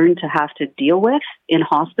we've learned to have to deal with in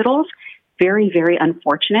hospitals. Very, very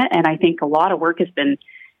unfortunate. And I think a lot of work has been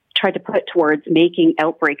tried to put towards making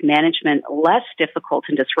outbreak management less difficult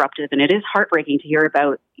and disruptive. And it is heartbreaking to hear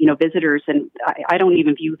about, visitors. And I don't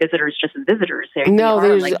even view visitors just as visitors.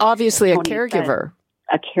 There's obviously a caregiver.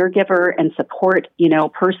 A caregiver and support,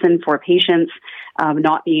 person for patients,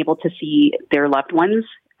 not being able to see their loved ones.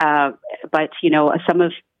 But some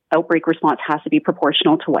of outbreak response has to be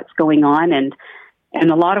proportional to what's going on. And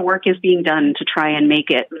a lot of work is being done to try and make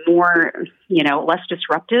it more, less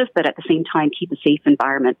disruptive, but at the same time, keep a safe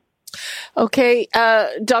environment. Okay.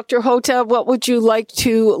 Dr. Hota, what would you like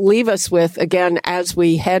to leave us with again as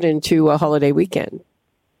we head into a holiday weekend?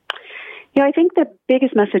 Yeah, I think the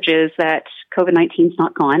biggest message is that COVID-19 is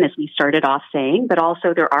not gone, as we started off saying, but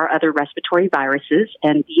also there are other respiratory viruses,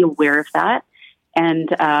 and be aware of that. And,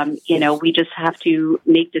 we just have to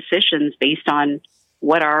make decisions based on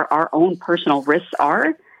what our own personal risks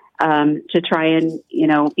are, to try and,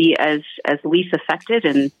 be as least affected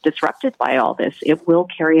and disrupted by all this. It will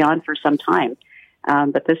carry on for some time.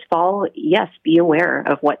 But this fall, yes, be aware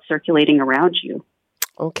of what's circulating around you.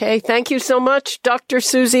 Okay. Thank you so much, Dr.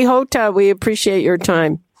 Susie Hota. We appreciate your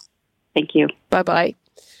time. Thank you. Bye-bye.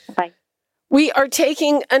 Bye. We are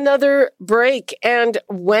taking another break, and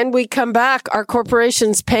when we come back, are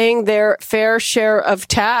corporations paying their fair share of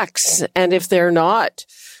tax? And if they're not,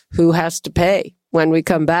 who has to pay? When we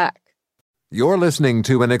come back. You're listening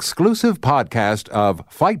to an exclusive podcast of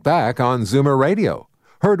Fight Back on Zoomer Radio.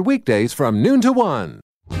 Heard weekdays from noon to 1.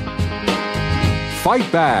 Fight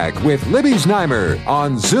Back with Libby Znaimer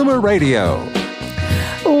on Zoomer Radio.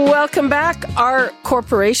 Welcome back. Are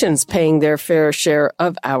corporations paying their fair share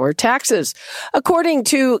of our taxes? According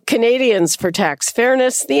to Canadians for Tax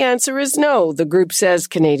Fairness, the answer is no. The group says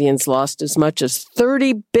Canadians lost as much as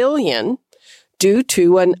 $30 billion due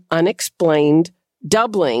to an unexplained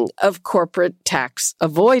doubling of corporate tax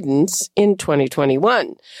avoidance in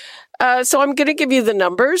 2021. So I'm going to give you the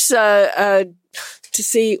numbers to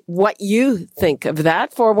see what you think of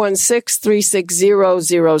that.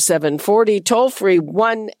 416-360-0740, toll free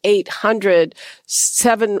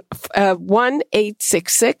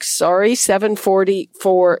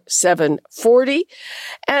 1-866-740-4740.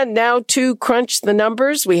 And now to crunch the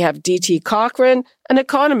numbers, we have D.T. Cochrane, an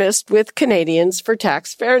economist with Canadians for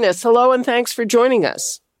Tax Fairness. Hello, and thanks for joining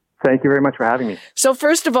us. Thank you very much for having me. So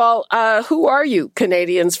first of all, who are you,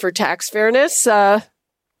 Canadians for Tax Fairness?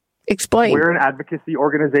 Explain. We're an advocacy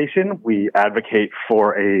organization. We advocate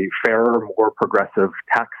for a fairer, more progressive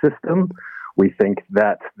tax system. We think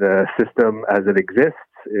that the system as it exists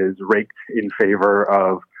is raked in favor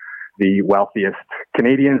of the wealthiest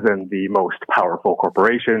Canadians and the most powerful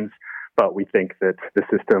corporations. But we think that the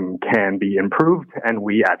system can be improved, and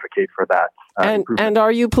we advocate for that. And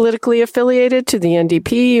are you politically affiliated to the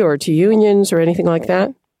NDP or to unions or anything like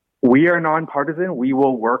that? We are nonpartisan. We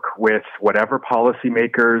will work with whatever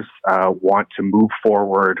policymakers want to move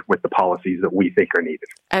forward with the policies that we think are needed.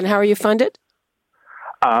 And how are you funded?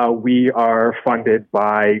 We are funded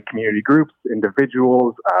by community groups,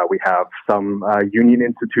 individuals. We have some union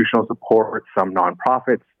institutional support, some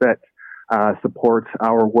nonprofits that support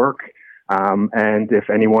our work. And if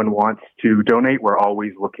anyone wants to donate, we're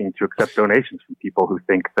always looking to accept donations from people who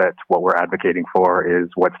think that what we're advocating for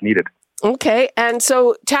is what's needed. Okay. And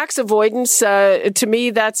so tax avoidance, to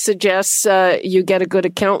me, that suggests you get a good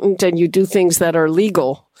accountant and you do things that are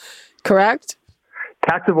legal, correct?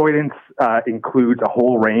 Tax avoidance includes a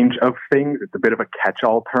whole range of things. It's a bit of a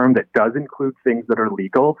catch-all term that does include things that are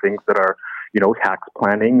legal, things that are, tax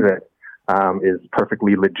planning that is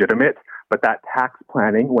perfectly legitimate. But that tax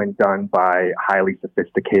planning, when done by highly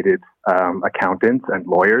sophisticated accountants and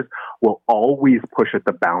lawyers, will always push at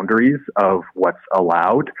the boundaries of what's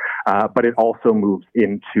allowed. But it also moves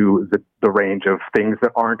into the range of things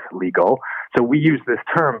that aren't legal. So we use this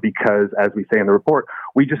term because, as we say in the report,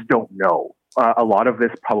 we just don't know. A lot of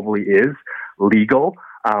this probably is legal,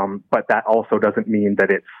 but that also doesn't mean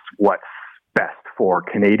that it's what's best for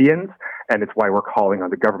Canadians. And it's why we're calling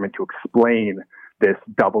on the government to explain this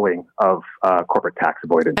doubling of corporate tax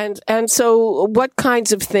avoidance. And so what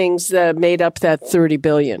kinds of things made up that $30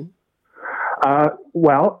 billion?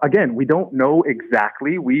 Well, again, we don't know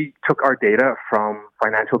exactly. We took our data from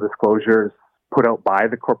financial disclosures put out by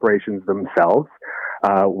the corporations themselves.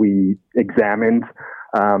 We examined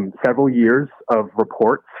several years of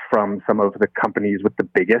reports from some of the companies with the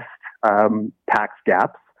biggest tax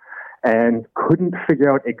gaps and couldn't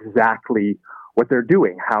figure out exactly what they're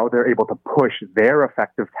doing, how they're able to push their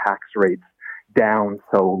effective tax rates down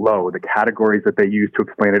so low. The categories that they use to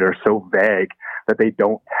explain it are so vague that they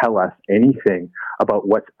don't tell us anything about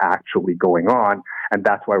what's actually going on. And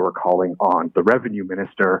that's why we're calling on the revenue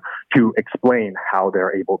minister to explain how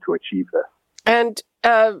they're able to achieve this. And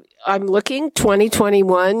I'm looking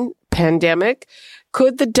 2021 pandemic.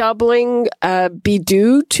 Could the doubling be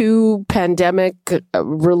due to pandemic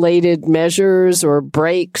related measures or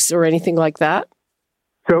breaks or anything like that?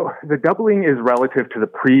 So the doubling is relative to the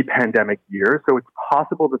pre-pandemic year. So it's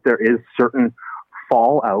possible that there is certain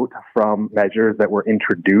fallout from measures that were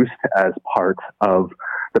introduced as part of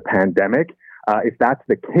the pandemic. If that's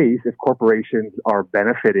the case, if corporations are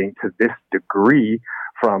benefiting to this degree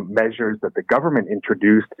from measures that the government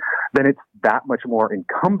introduced, then it's that much more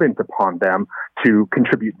incumbent upon them to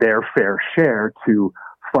contribute their fair share to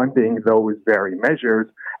funding those very measures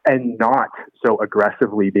and not so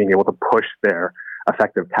aggressively being able to push their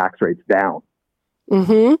effective tax rates down.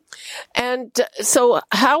 Mm-hmm. And so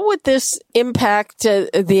how would this impact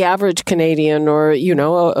the average Canadian or,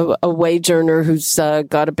 a wage earner who's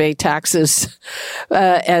got to pay taxes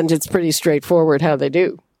and it's pretty straightforward how they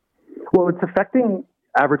do? Well, it's affecting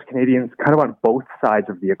average Canadians kind of on both sides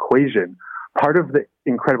of the equation. Part of the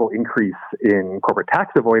incredible increase in corporate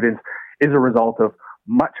tax avoidance is a result of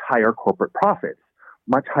much higher corporate profits.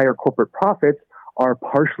 Much higher corporate profits are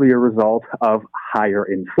partially a result of higher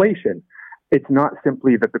inflation. It's not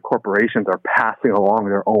simply that the corporations are passing along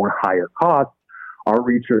their own higher costs. Our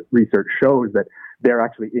research shows that they're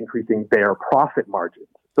actually increasing their profit margins.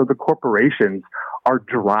 So the corporations are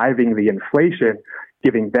driving the inflation,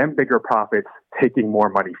 giving them bigger profits, taking more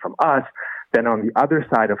money from us. Then on the other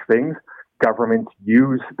side of things, governments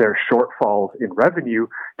use their shortfalls in revenue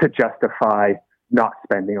to justify not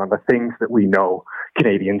spending on the things that we know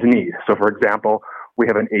Canadians need. So, for example, we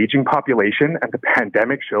have an aging population, and the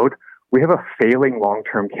pandemic showed we have a failing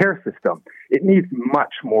long-term care system. It needs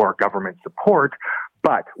much more government support,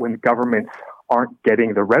 but when governments aren't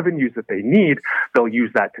getting the revenues that they need, they'll use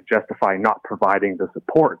that to justify not providing the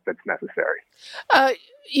support that's necessary.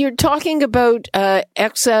 You're talking about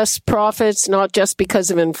excess profits, not just because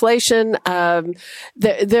of inflation.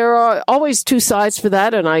 There are always two sides for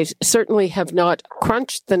that, and I certainly have not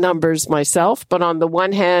crunched the numbers myself. But on the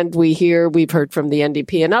one hand, we've heard from the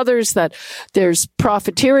NDP and others that there's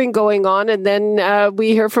profiteering going on, and then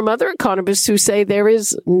we hear from other economists who say there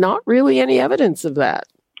is not really any evidence of that.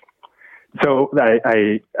 So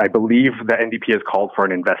I believe the NDP has called for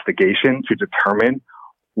an investigation to determine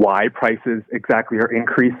why prices exactly are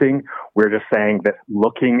increasing. We're just saying that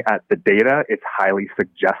looking at the data, it's highly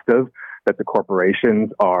suggestive that the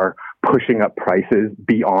corporations are pushing up prices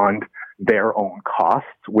beyond their own costs,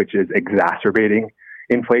 which is exacerbating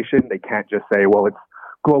inflation. They can't just say, well, it's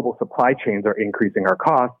global supply chains are increasing our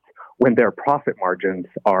costs when their profit margins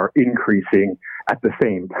are increasing at the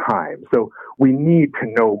same time. So we need to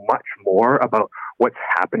know much more about what's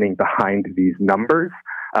happening behind these numbers.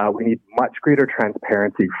 We need much greater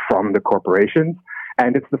transparency from the corporations,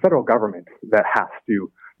 and it's the federal government that has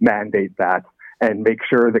to mandate that and make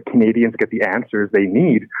sure that Canadians get the answers they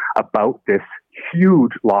need about this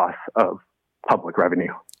huge loss of public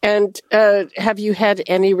revenue. And have you had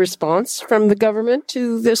any response from the government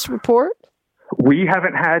to this report? We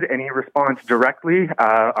haven't had any response directly.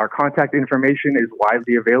 Our contact information is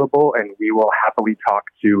widely available, and we will happily talk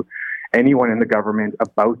to anyone in the government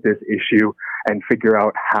about this issue and figure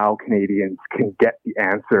out how Canadians can get the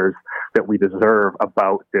answers that we deserve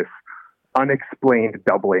about this unexplained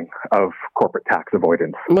doubling of corporate tax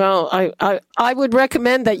avoidance. Well, I would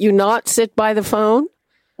recommend that you not sit by the phone.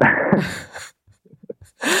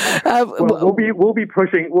 We'll be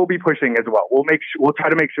pushing as well. We'll try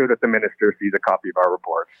to make sure that the minister sees a copy of our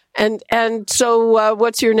report. And so,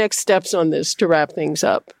 what's your next steps on this to wrap things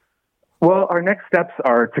up? Well, our next steps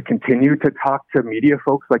are to continue to talk to media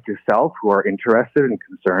folks like yourself who are interested and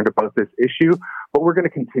concerned about this issue, but we're going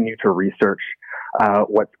to continue to research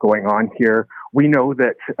what's going on here. We know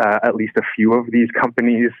that at least a few of these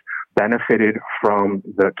companies benefited from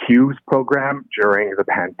the CEWS program during the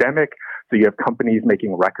pandemic. So you have companies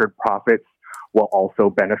making record profits while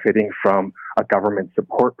also benefiting from a government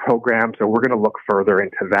support program. So we're going to look further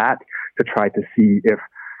into that to try to see if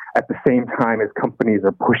at the same time as companies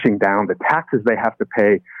are pushing down the taxes they have to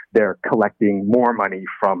pay, they're collecting more money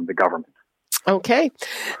from the government. Okay.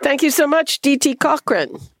 Thank you so much, D.T.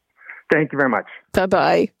 Cochrane. Thank you very much.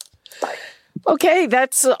 Bye-bye. Bye. Okay,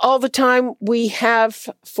 that's all the time we have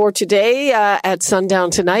for today. At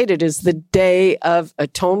sundown tonight, it is the Day of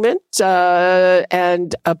Atonement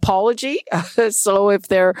and Apology. So if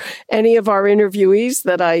there are any of our interviewees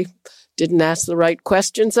that I didn't ask the right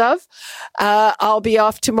questions of, I'll be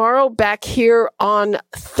off tomorrow, back here on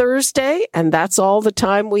Thursday, and that's all the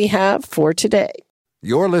time we have for today.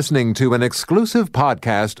 You're listening to an exclusive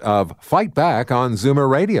podcast of Fight Back on Zoomer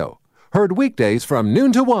Radio. Heard weekdays from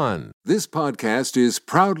noon to 1. This podcast is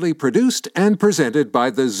proudly produced and presented by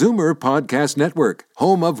the Zoomer Podcast Network,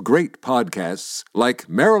 home of great podcasts like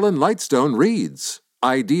Marilyn Lightstone Reads,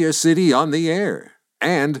 Idea City on the Air,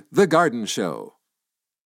 and The Garden Show.